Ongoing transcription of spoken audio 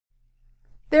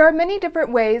There are many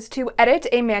different ways to edit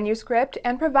a manuscript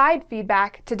and provide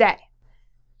feedback today.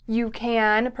 You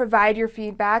can provide your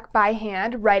feedback by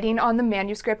hand, writing on the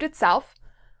manuscript itself,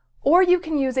 or you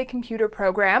can use a computer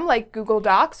program like Google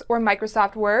Docs or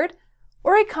Microsoft Word,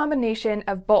 or a combination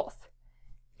of both.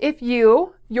 If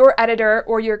you, your editor,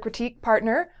 or your critique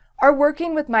partner are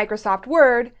working with Microsoft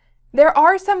Word, there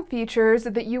are some features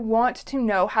that you want to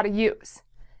know how to use.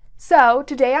 So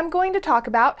today I'm going to talk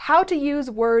about how to use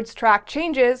Word's track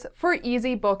changes for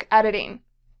easy book editing.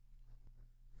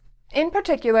 In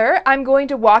particular, I'm going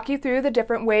to walk you through the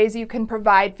different ways you can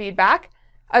provide feedback,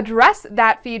 address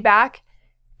that feedback,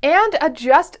 and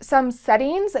adjust some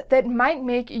settings that might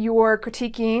make your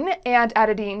critiquing and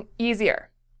editing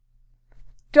easier.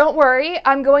 Don't worry,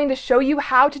 I'm going to show you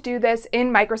how to do this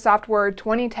in Microsoft Word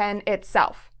 2010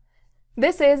 itself.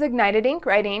 This is Ignited Ink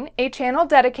Writing, a channel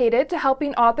dedicated to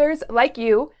helping authors like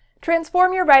you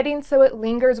transform your writing so it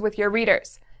lingers with your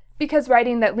readers, because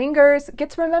writing that lingers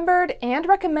gets remembered and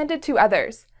recommended to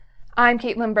others. I'm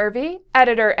Caitlin Burvey,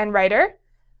 editor and writer.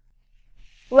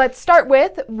 Let's start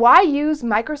with why use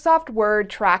Microsoft Word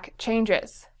track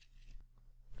changes.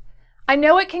 I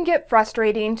know it can get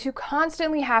frustrating to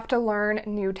constantly have to learn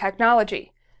new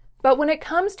technology, but when it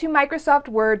comes to Microsoft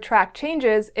Word track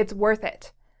changes, it's worth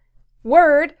it.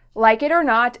 Word, like it or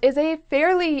not, is a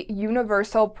fairly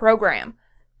universal program.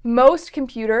 Most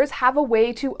computers have a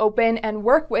way to open and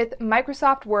work with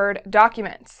Microsoft Word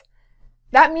documents.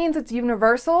 That means it's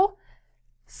universal,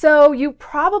 so you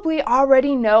probably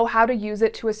already know how to use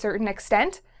it to a certain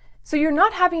extent, so you're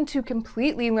not having to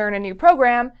completely learn a new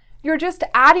program, you're just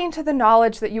adding to the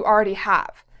knowledge that you already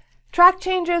have. Track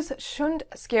changes shouldn't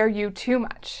scare you too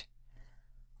much.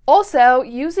 Also,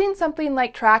 using something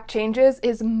like track changes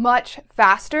is much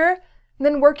faster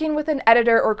than working with an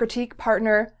editor or critique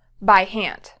partner by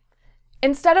hand.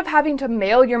 Instead of having to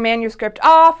mail your manuscript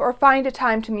off or find a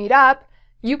time to meet up,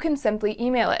 you can simply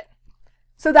email it.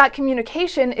 So that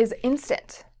communication is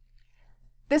instant.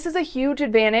 This is a huge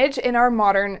advantage in our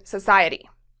modern society.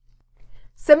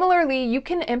 Similarly, you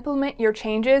can implement your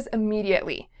changes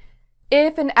immediately.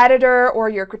 If an editor or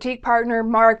your critique partner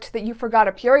marked that you forgot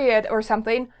a period or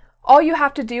something, all you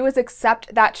have to do is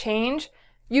accept that change.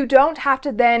 You don't have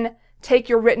to then take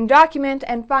your written document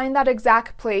and find that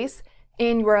exact place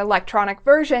in your electronic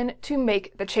version to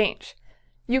make the change.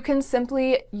 You can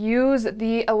simply use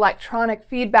the electronic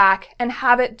feedback and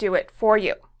have it do it for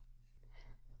you.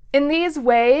 In these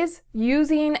ways,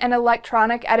 using an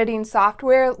electronic editing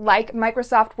software like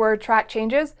Microsoft Word track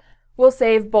changes will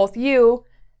save both you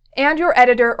and your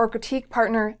editor or critique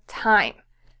partner time.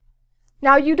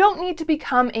 Now, you don't need to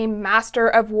become a master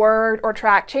of Word or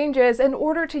track changes in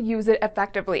order to use it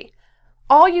effectively.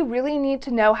 All you really need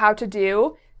to know how to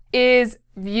do is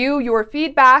view your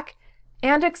feedback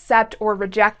and accept or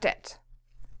reject it.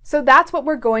 So that's what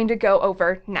we're going to go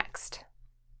over next.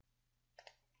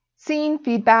 Seeing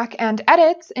feedback and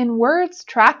edits in Word's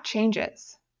track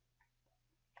changes.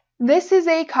 This is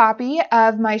a copy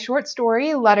of my short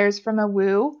story, Letters from a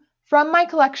Woo, from my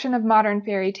collection of modern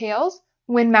fairy tales,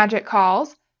 When Magic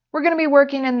Calls. We're going to be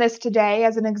working in this today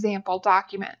as an example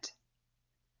document.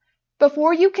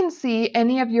 Before you can see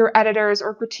any of your editors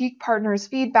or critique partners'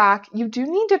 feedback, you do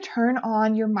need to turn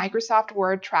on your Microsoft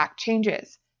Word track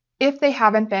changes, if they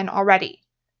haven't been already.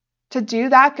 To do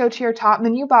that, go to your top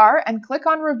menu bar and click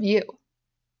on Review.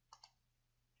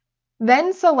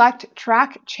 Then select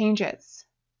Track Changes.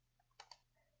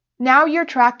 Now your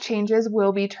track changes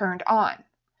will be turned on.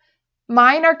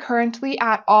 Mine are currently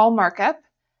at all markup.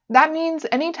 That means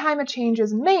anytime a change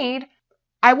is made,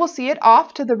 I will see it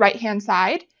off to the right-hand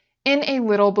side in a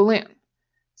little balloon.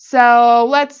 So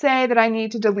let's say that I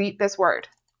need to delete this word.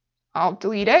 I'll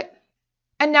delete it,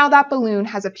 and now that balloon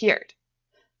has appeared.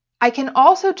 I can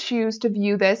also choose to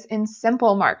view this in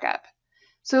simple markup.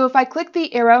 So if I click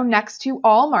the arrow next to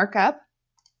all markup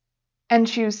and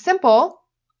choose simple,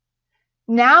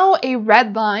 now a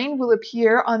red line will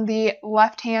appear on the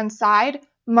left-hand side,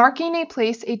 marking a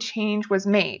place a change was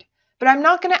made, but I'm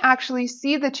not going to actually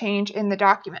see the change in the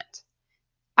document.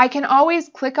 I can always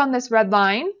click on this red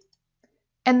line,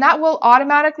 and that will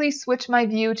automatically switch my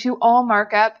view to all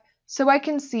markup so I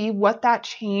can see what that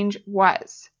change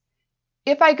was.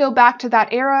 If I go back to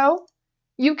that arrow,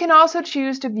 you can also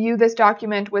choose to view this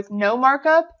document with no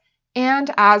markup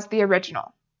and as the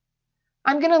original.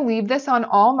 I'm going to leave this on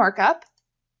all markup.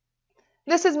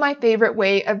 This is my favorite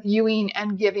way of viewing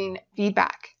and giving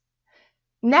feedback.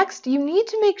 Next, you need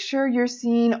to make sure you're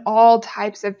seeing all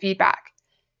types of feedback.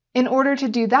 In order to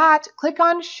do that, click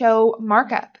on Show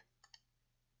Markup.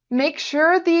 Make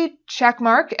sure the check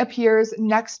mark appears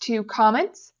next to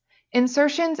comments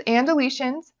insertions and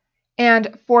deletions,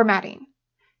 and formatting.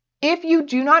 If you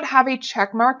do not have a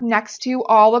check mark next to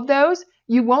all of those,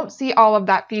 you won't see all of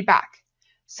that feedback.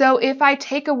 So if I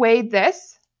take away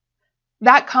this,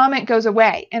 that comment goes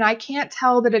away, and I can't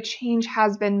tell that a change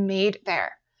has been made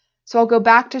there. So I'll go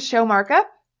back to Show Markup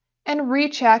and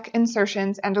recheck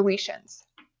insertions and deletions.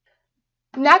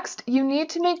 Next, you need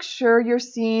to make sure you're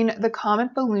seeing the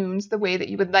comment balloons the way that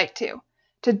you would like to.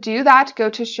 To do that, go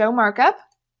to Show Markup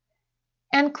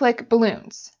and click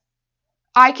Balloons.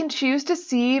 I can choose to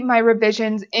see my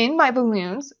revisions in my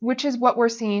balloons, which is what we're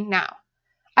seeing now.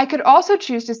 I could also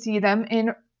choose to see them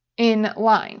in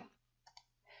line.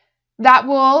 That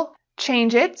will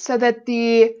change it so that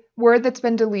the word that's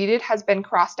been deleted has been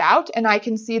crossed out, and I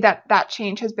can see that that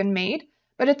change has been made,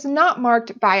 but it's not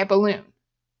marked by a balloon.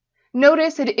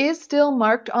 Notice it is still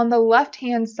marked on the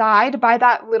left-hand side by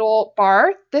that little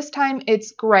bar. This time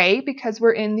it's gray because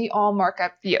we're in the All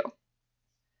Markup view.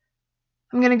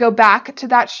 I'm going to go back to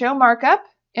that Show Markup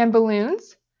and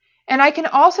Balloons, and I can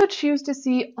also choose to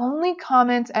see only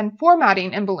comments and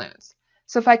formatting in balloons.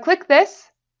 So if I click this,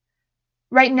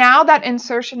 right now that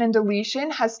insertion and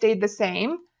deletion has stayed the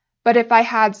same, but if I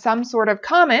had some sort of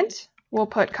comment, we'll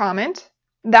put comment,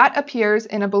 that appears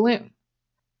in a balloon.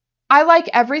 I like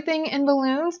everything in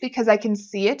balloons because I can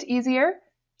see it easier,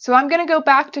 so I'm going to go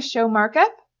back to Show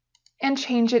Markup and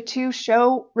change it to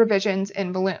Show Revisions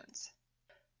in Balloons.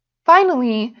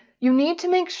 Finally, you need to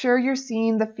make sure you're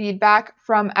seeing the feedback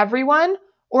from everyone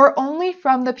or only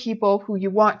from the people who you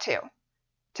want to.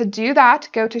 To do that,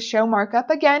 go to Show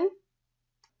Markup again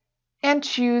and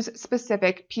choose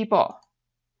Specific People.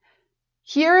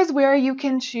 Here is where you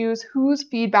can choose whose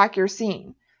feedback you're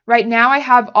seeing. Right now I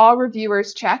have all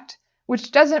reviewers checked,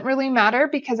 which doesn't really matter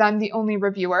because I'm the only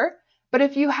reviewer, but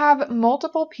if you have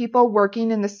multiple people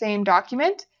working in the same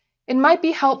document, it might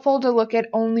be helpful to look at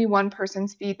only one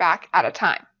person's feedback at a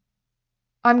time.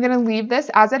 I'm going to leave this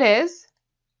as it is.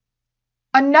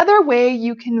 Another way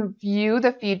you can view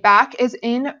the feedback is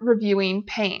in Reviewing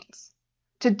Panes.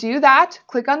 To do that,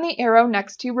 click on the arrow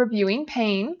next to Reviewing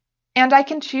Pane, and I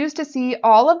can choose to see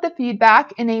all of the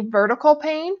feedback in a vertical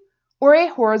pane or a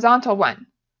horizontal one.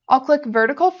 I'll click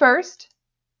vertical first,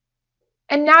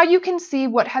 and now you can see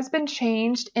what has been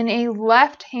changed in a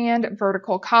left-hand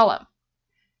vertical column.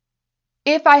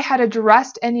 If I had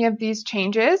addressed any of these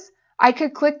changes, I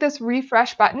could click this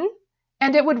refresh button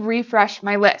and it would refresh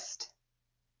my list.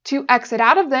 To exit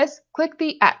out of this, click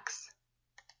the X.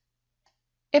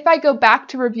 If I go back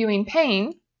to Reviewing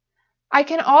Pane, I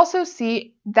can also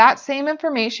see that same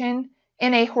information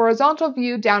in a horizontal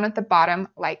view down at the bottom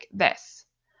like this.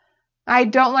 I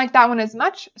don't like that one as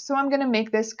much, so I'm going to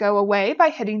make this go away by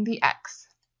hitting the X.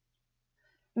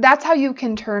 That's how you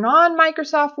can turn on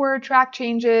Microsoft Word Track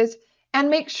Changes and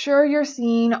make sure you're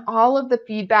seeing all of the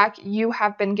feedback you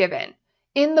have been given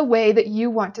in the way that you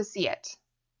want to see it.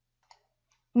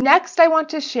 Next, I want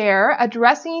to share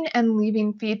addressing and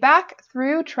leaving feedback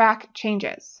through track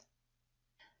changes.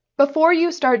 Before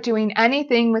you start doing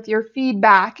anything with your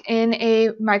feedback in a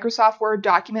Microsoft Word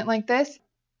document like this,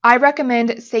 I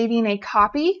recommend saving a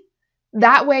copy.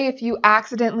 That way, if you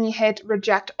accidentally hit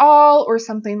reject all or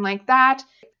something like that,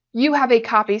 you have a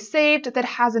copy saved that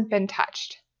hasn't been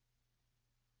touched.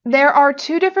 There are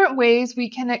two different ways we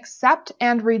can accept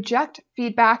and reject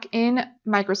feedback in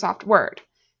Microsoft Word.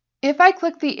 If I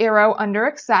click the arrow under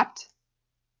Accept,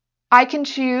 I can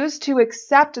choose to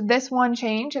accept this one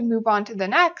change and move on to the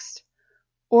next,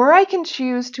 or I can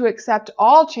choose to accept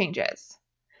all changes.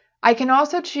 I can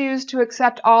also choose to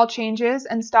accept all changes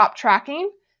and stop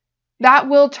tracking. That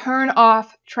will turn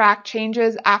off track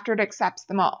changes after it accepts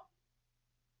them all.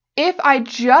 If I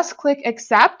just click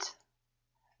Accept,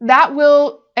 that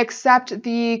will accept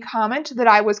the comment that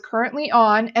I was currently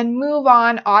on and move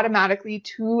on automatically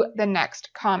to the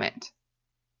next comment.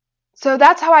 So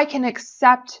that's how I can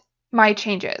accept my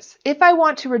changes. If I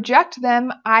want to reject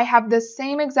them, I have the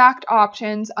same exact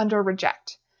options under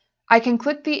Reject. I can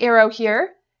click the arrow here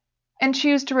and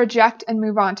choose to reject and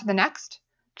move on to the next,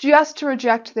 just to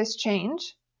reject this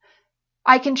change.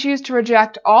 I can choose to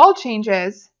reject all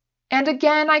changes, and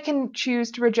again, I can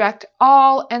choose to reject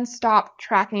all and stop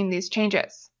tracking these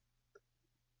changes.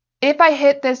 If I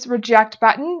hit this reject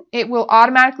button, it will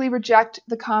automatically reject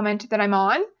the comment that I'm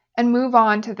on and move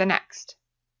on to the next.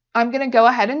 I'm going to go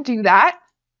ahead and do that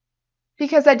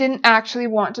because I didn't actually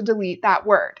want to delete that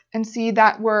word, and see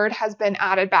that word has been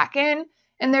added back in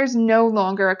and there's no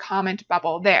longer a comment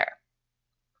bubble there.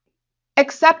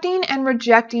 Accepting and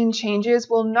rejecting changes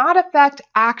will not affect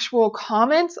actual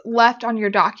comments left on your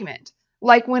document,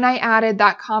 like when I added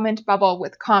that comment bubble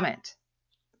with comment.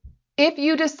 If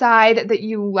you decide that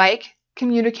you like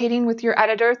communicating with your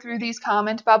editor through these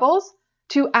comment bubbles,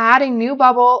 to add a new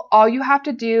bubble, all you have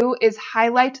to do is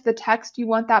highlight the text you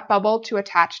want that bubble to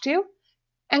attach to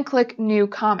and click New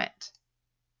Comment.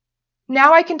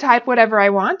 Now I can type whatever I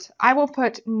want. I will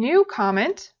put New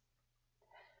Comment.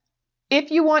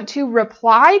 If you want to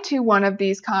reply to one of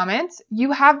these comments,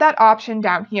 you have that option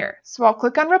down here. So I'll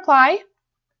click on Reply,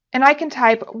 and I can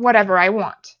type whatever I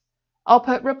want. I'll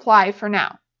put Reply for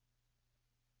now.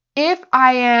 If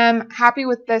I am happy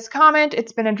with this comment,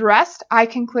 it's been addressed, I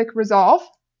can click Resolve.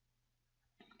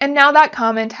 And now that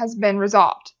comment has been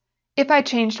resolved. If I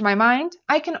changed my mind,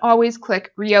 I can always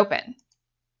click Reopen.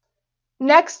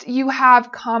 Next, you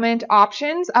have comment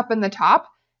options up in the top.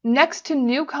 Next to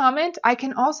New Comment, I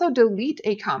can also delete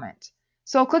a comment.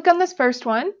 So I'll click on this first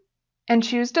one and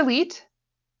choose Delete.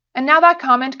 And now that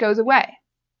comment goes away.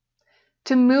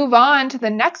 To move on to the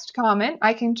next comment,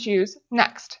 I can choose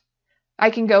Next. I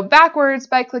can go backwards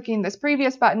by clicking this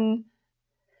previous button.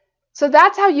 So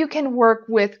that's how you can work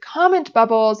with comment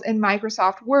bubbles in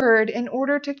Microsoft Word in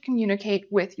order to communicate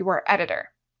with your editor.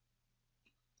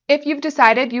 If you've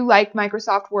decided you like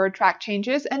Microsoft Word track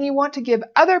changes and you want to give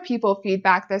other people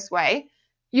feedback this way,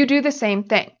 you do the same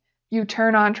thing. You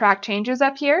turn on track changes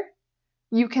up here.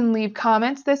 You can leave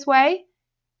comments this way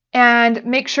and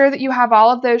make sure that you have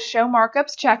all of those show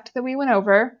markups checked that we went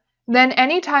over. Then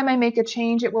anytime I make a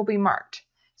change, it will be marked.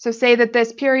 So say that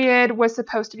this period was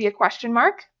supposed to be a question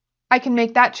mark. I can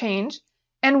make that change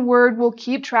and Word will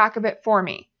keep track of it for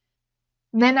me.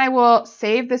 Then I will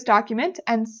save this document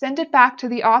and send it back to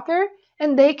the author,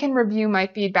 and they can review my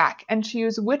feedback and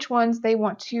choose which ones they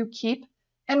want to keep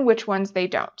and which ones they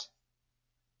don't.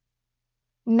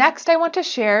 Next, I want to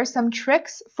share some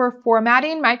tricks for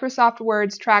formatting Microsoft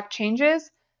Word's track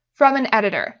changes from an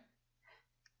editor.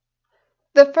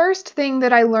 The first thing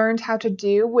that I learned how to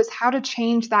do was how to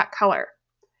change that color.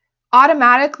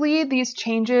 Automatically, these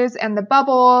changes and the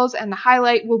bubbles and the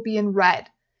highlight will be in red.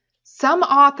 Some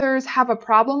authors have a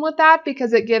problem with that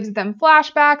because it gives them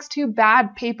flashbacks to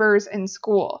bad papers in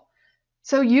school.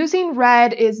 So using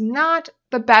red is not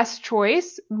the best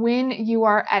choice when you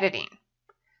are editing.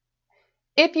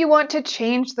 If you want to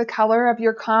change the color of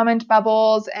your comment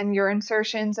bubbles and your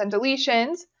insertions and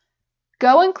deletions,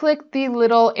 go and click the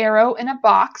little arrow in a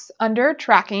box under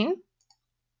Tracking,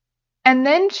 and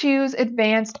then choose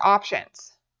Advanced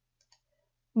Options.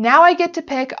 Now I get to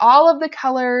pick all of the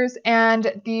colors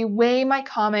and the way my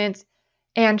comments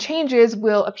and changes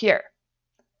will appear.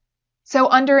 So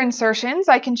under Insertions,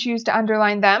 I can choose to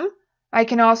underline them. I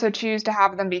can also choose to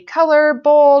have them be color,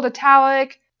 bold,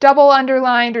 italic, double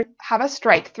underlined, or have a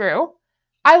strike through.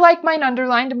 I like mine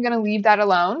underlined. I'm going to leave that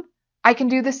alone. I can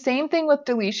do the same thing with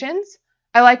deletions.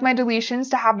 I like my deletions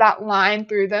to have that line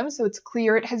through them so it's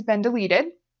clear it has been deleted.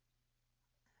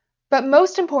 But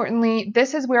most importantly,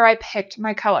 this is where I picked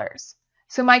my colors.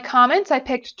 So my comments, I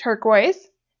picked turquoise.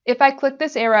 If I click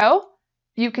this arrow,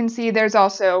 you can see there's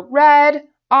also red,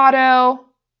 auto,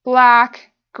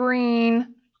 black,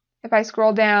 green. If I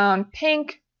scroll down,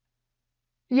 pink,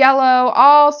 yellow,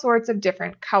 all sorts of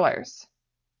different colors.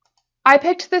 I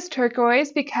picked this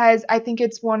turquoise because I think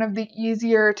it's one of the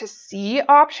easier to see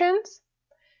options.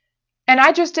 And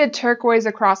I just did turquoise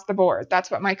across the board. That's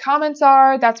what my comments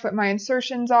are, that's what my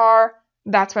insertions are,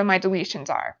 that's what my deletions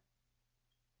are.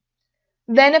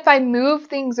 Then if I move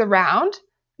things around,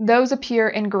 those appear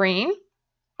in green.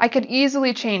 I could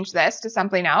easily change this to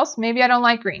something else. Maybe I don't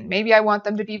like green. Maybe I want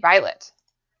them to be violet.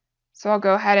 So I'll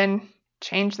go ahead and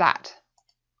change that.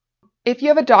 If you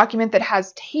have a document that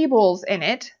has tables in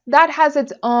it, that has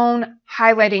its own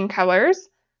highlighting colors.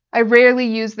 I rarely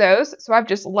use those, so I've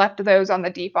just left those on the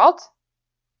default.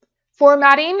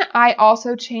 Formatting, I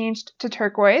also changed to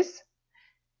turquoise.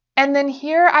 And then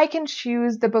here I can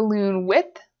choose the balloon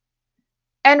width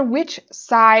and which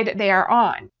side they are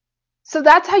on. So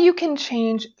that's how you can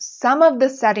change some of the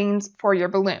settings for your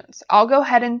balloons. I'll go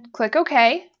ahead and click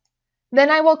OK.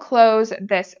 Then I will close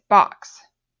this box.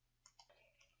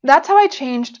 That's how I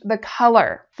changed the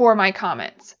color for my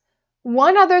comments.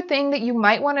 One other thing that you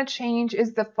might want to change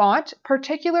is the font,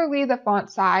 particularly the font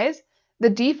size. The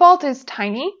default is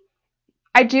tiny.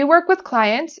 I do work with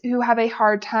clients who have a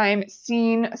hard time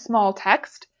seeing small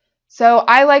text, so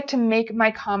I like to make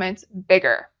my comments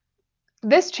bigger.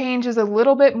 This change is a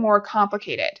little bit more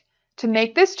complicated. To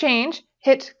make this change,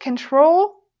 hit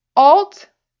Control, Alt,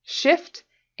 Shift,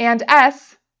 and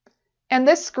S, and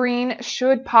this screen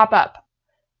should pop up.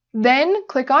 Then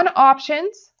click on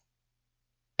Options,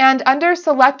 and under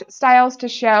Select Styles to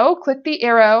Show, click the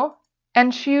arrow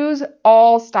and choose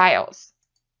All Styles.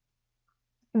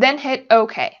 Then hit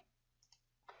OK.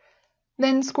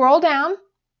 Then scroll down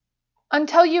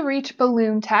until you reach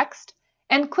balloon text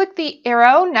and click the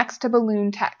arrow next to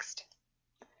balloon text.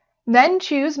 Then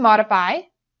choose Modify.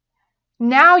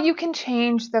 Now you can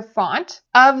change the font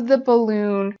of the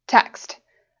balloon text.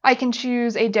 I can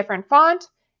choose a different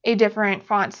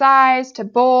font size to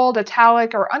bold,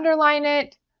 italic, or underline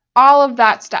it, all of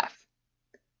that stuff.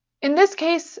 In this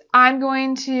case, I'm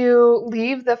going to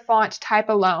leave the font type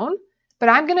alone, but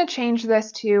I'm going to change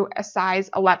this to a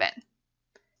size 11.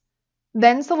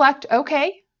 Then select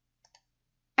OK.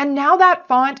 And now that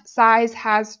font size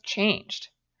has changed.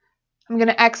 I'm going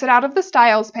to exit out of the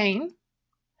Styles pane.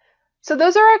 So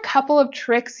those are a couple of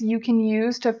tricks you can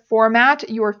use to format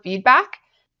your feedback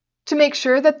to make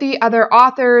sure that the other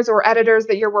authors or editors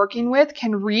that you're working with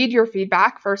can read your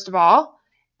feedback, first of all,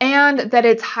 and that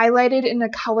it's highlighted in a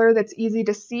color that's easy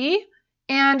to see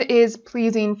and is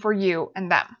pleasing for you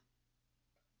and them.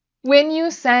 When you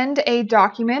send a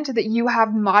document that you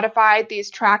have modified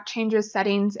these track changes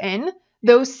settings in,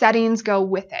 those settings go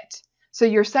with it. So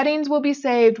your settings will be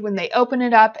saved. When they open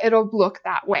it up, it'll look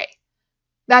that way.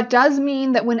 That does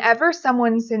mean that whenever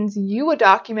someone sends you a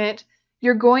document,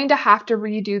 you're going to have to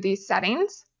redo these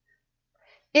settings.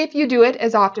 If you do it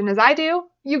as often as I do,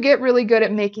 you get really good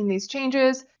at making these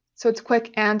changes, so it's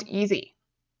quick and easy.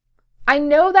 I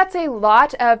know that's a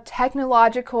lot of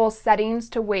technological settings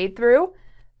to wade through,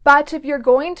 but if you're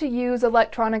going to use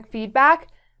electronic feedback,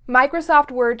 Microsoft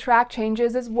Word Track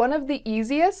Changes is one of the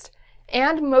easiest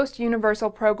and most universal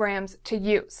programs to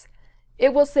use.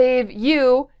 It will save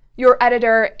you, your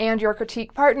editor, and your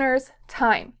critique partners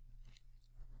time.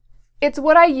 It's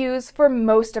what I use for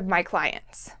most of my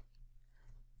clients.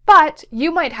 But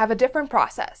you might have a different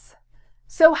process.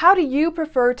 So how do you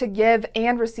prefer to give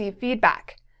and receive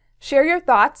feedback? Share your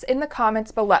thoughts in the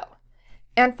comments below.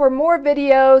 And for more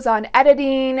videos on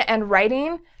editing and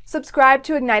writing, subscribe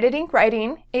to Ignited Ink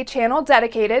Writing, a channel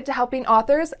dedicated to helping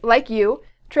authors like you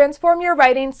transform your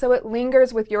writing so it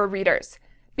lingers with your readers.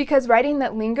 Because writing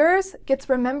that lingers gets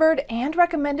remembered and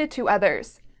recommended to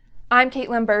others. I'm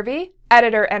Caitlin Burvey,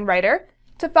 editor and writer.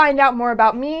 To find out more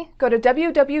about me, go to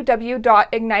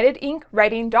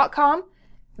www.ignitedinkwriting.com.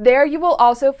 There you will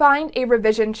also find a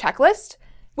revision checklist,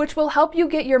 which will help you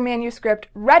get your manuscript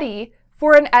ready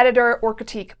for an editor or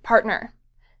critique partner.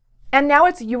 And now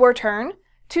it's your turn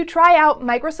to try out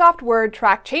Microsoft Word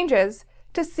Track Changes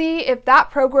to see if that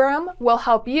program will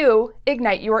help you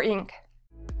ignite your ink.